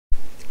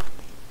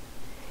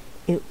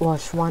It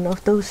was one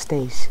of those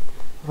days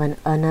when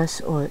Ernest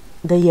or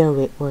the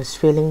earwig was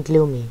feeling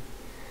gloomy.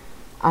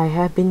 "I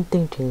have been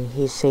thinking,"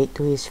 he said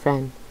to his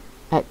friend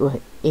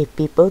Edward, "if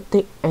people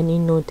take any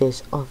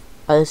notice of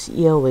us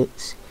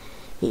earwigs,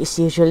 it's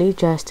usually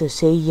just to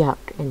say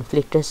yuck and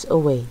flick us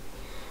away.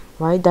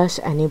 Why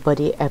does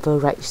anybody ever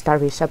write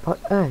stories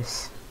about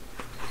us?"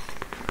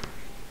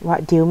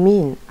 "What do you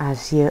mean?"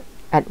 asked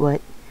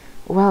Edward.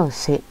 "Well,"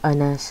 said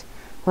Ernest,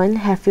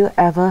 "when have you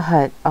ever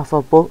heard of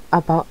a book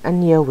about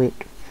an earwig,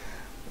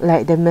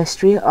 like The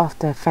Mystery of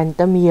the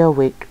Phantom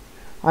Earwig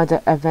or The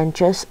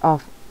Adventures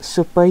of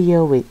Super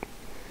Earwig?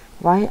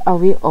 Why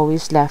are we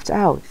always left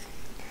out?"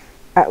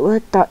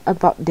 Edward thought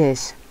about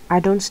this.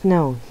 "I don't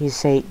know," he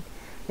said.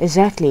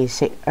 "Exactly,"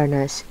 said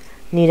Ernest.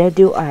 "Neither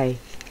do I."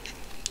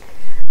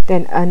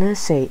 Then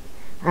Ernest said,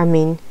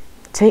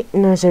 take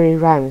nursery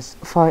rhymes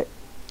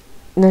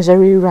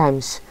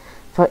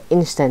for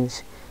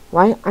instance.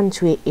 Why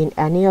aren't we in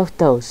any of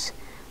those?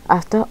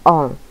 After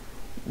all,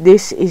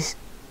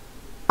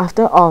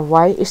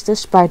 why is the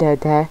spider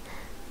there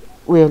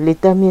with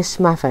little Miss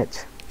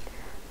Muffet?"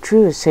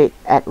 "True," said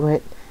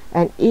Edward,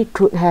 "and it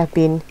could have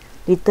been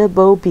little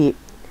Bo Peep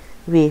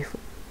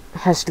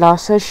has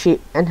lost her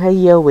sheep and her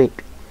earwig,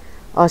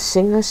 or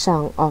sing a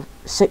song of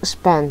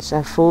sixpence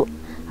a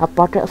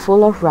potted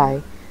full of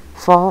rye,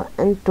 24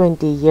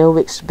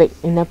 earwigs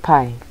baked in a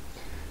pie."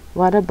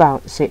 "What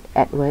about," said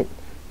Edward,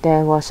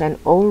 "there was an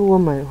old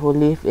woman who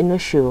lived in a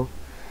shoe.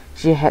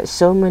 She had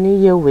so many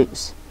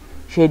earwigs,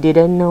 she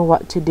didn't know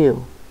what to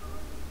do."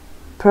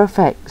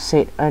 "Perfect,"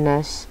 said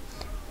Ernest.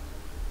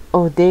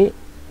 "Oh, they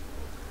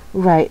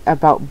write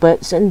about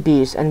birds and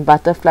bees and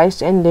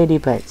butterflies and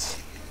ladybirds."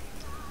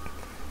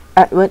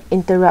 Edward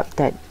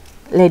interrupted.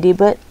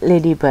 "Ladybird,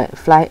 ladybird,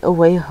 fly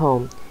away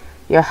home.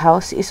 Your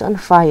house is on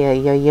fire,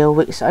 your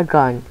earwigs are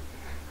gone."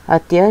 A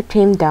tear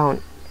came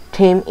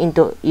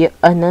into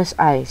Ernest's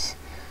eyes.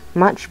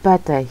 "Much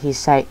better," he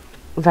sighed,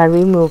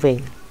 "very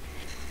moving."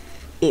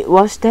 It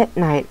was that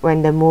night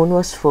when the moon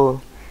was full,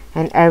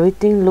 and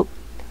everything looked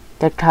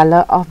the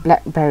color of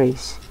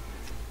blackberries,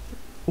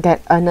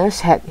 that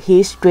Ernest had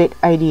his great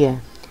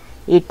idea.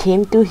 It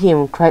came to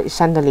him quite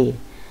suddenly,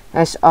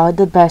 as all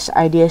the best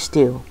ideas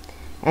do,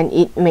 and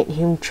it made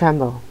him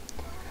tremble.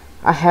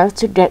 "I have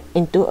to get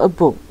into a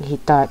book," he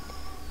thought.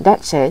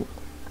 "That's it.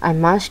 I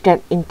must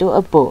get into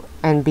a book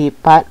and be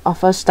part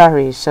of a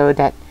story so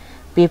that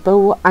people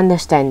will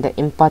understand the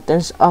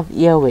importance of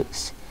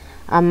earwigs.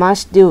 I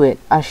must do it.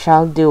 I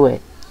shall do it."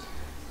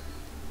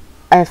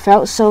 I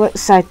felt so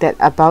excited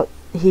about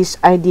his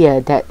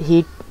idea that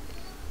he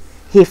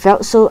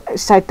felt so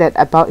excited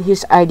about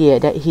his idea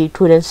that he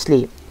couldn't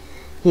sleep.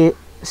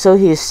 So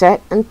he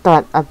sat and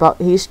thought about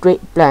his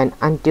great plan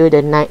until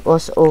the night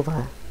was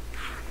over.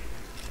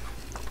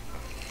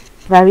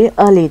 Very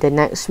early the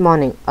next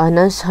morning,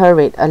 Ernest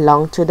hurried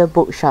along to the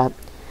bookshop.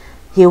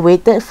 He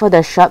waited for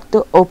the shop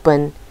to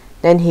open,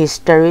 then he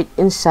scurried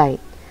inside.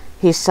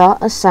 He saw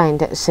a sign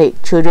that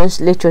said children's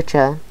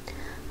literature.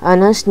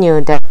 Ernest knew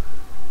that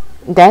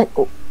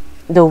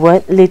the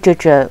word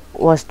literature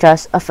was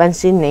just a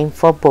fancy name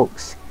for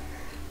books.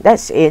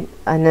 "That's it,"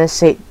 Ernest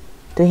said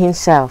to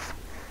himself.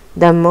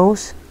 The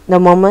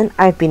moment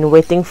I've been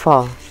waiting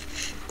for."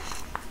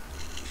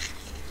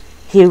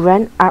 He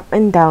ran up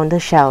and down the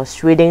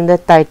shelves reading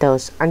the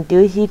titles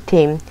until he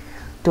came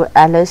to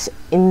Alice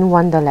in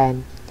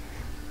Wonderland.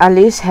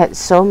 Alice had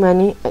so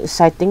many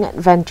exciting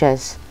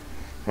adventures,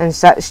 and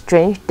such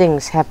strange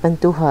things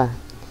happened to her,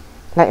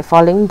 like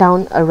falling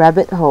down a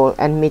rabbit hole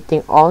and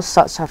meeting all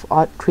sorts of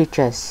odd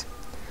creatures.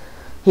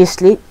 He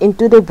slid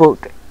into the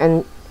book,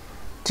 and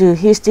to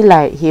his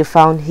delight he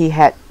found he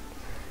had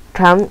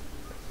come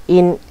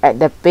in at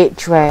the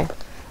page where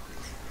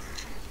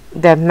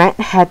the Mad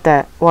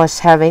Hatter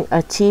was having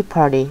a tea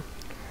party.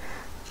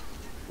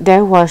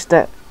 There was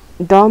the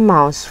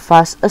Dormouse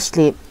fast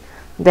asleep,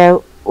 there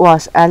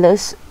was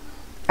Alice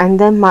and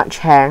the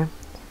March Hare,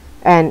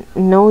 and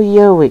no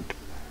earwig,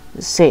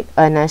 said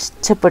Ernest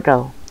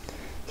Tiptoe.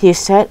 He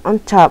sat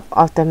on top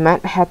of the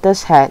Mad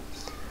Hatter's head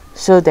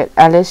so that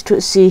Alice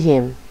could see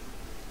him.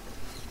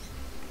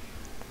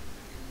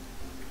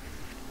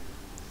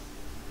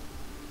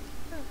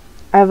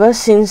 Ever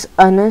since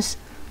Ernest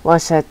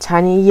was a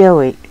tiny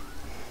earwig,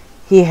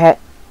 he had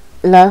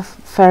loved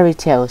fairy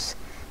tales,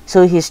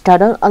 so he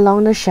struggled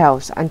along the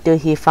shelves until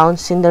he found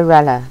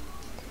Cinderella.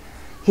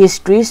 He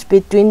squeezed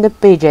between the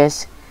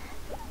pages,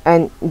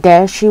 and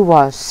there she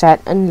was, sad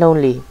and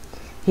lonely.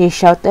 He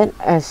shouted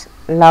as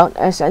loud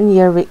as an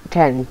earwig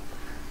can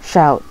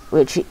shout,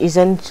 which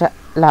isn't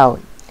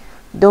loud.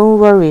 "Don't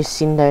worry,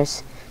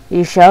 Cinders,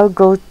 you shall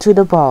go to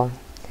the ball."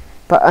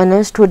 But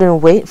Ernest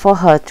couldn't wait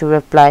for her to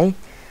reply,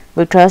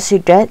 because he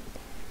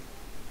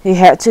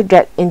had to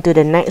get into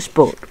the next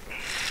book.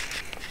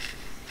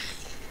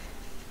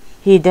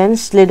 He then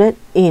slithered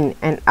in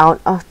and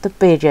out of the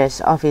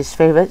pages of his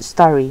favorite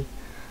story,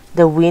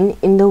 The Wind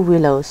in the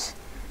Willows,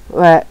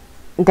 where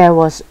there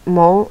was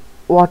more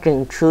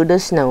walking through the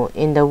snow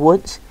in the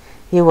woods.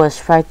 He was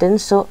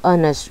frightened, so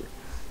Ernest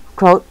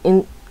crawled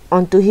in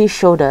onto his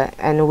shoulder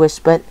and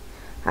whispered,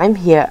 I'm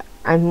here,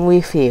 I'm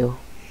with you.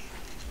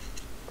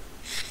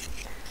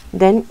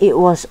 Then it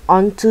was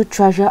on to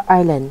Treasure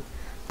Island.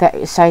 The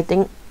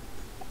excitement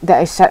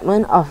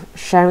of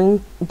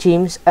sharing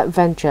Jim's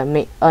adventure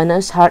made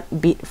Ernest's heart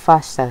beat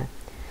faster.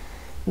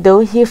 Though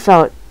he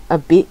felt a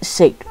bit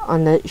sick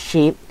on the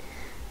ship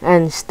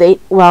and stayed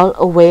well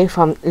away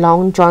from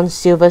Long John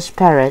Silver's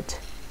parrot,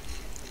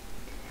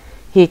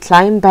 he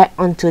climbed back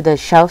onto the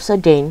shelves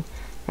again,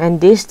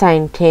 and this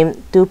time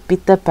came to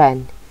Peter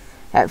Pan.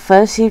 At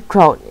first he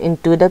crawled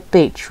into the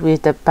page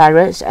with the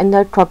parrots and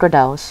the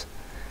crocodiles,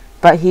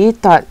 but he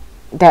thought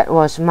that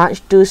was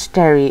much too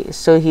scary,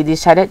 so he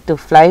decided to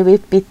fly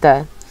with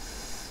Peter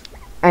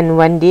and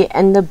Wendy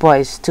and the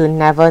boys to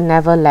Never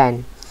Never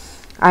Land.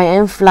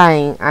 I'm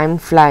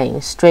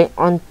flying, straight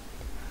on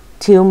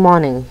till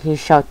morning, he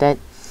shouted.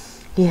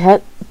 He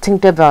heard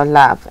Tinkerbell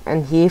laugh,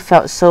 and he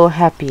felt so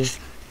happy.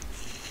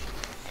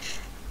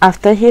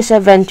 After his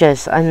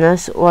adventures,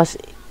 Ernest was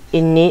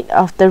in need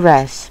of the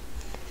rest.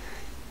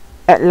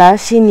 At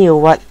last he knew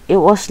what it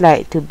was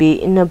like to be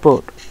in a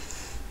book.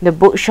 The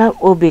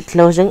bookshop would be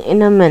closing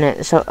in a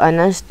minute, so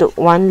Ernest took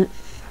one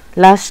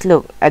last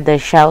look at the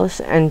shelves,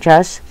 and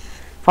just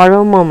for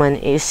a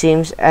moment it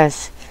seemed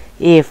as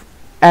if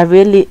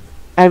every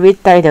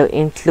title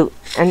included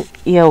an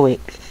earwig.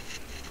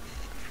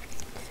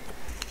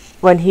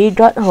 When he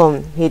got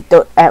home, he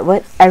told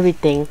Edward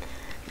everything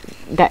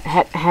that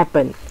had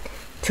happened.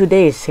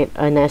 Today, said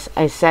Ernest,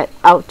 I set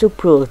out to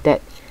prove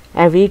that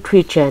every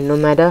creature, no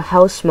matter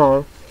how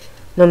small,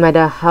 no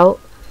matter how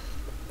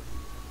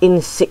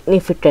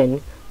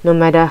insignificant, no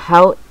matter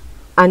how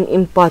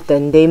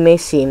unimportant they may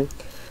seem,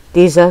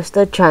 deserves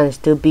the chance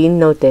to be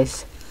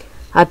noticed.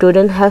 I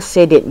couldn't have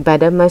said it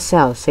better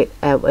myself, said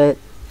Edward.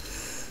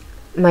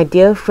 My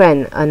dear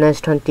friend,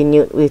 Ernest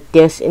continued with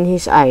tears in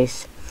his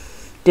eyes,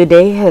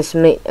 today has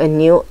made a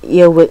new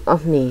earwig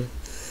of me.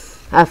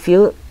 I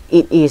feel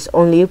it is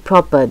only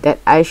proper that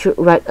I should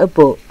write a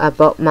book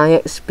about my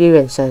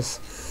experiences,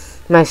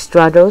 my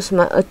struggles,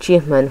 my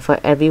achievements for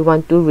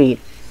everyone to read.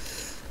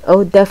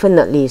 Oh,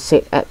 definitely,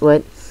 said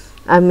Edward.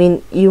 I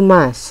mean, you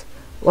must.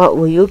 What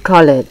will you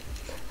call it?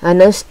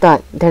 Ernest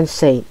thought, then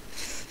said,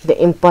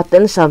 The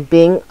Importance of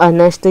Being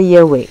Ernest the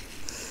Earwig.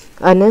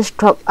 Ernest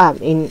cropped up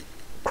in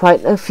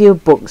quite a few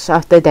books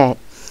after that.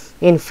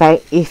 In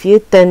fact, if you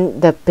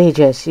turn the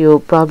pages, you'll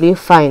probably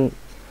find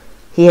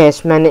he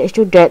has managed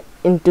to get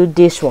into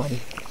this one.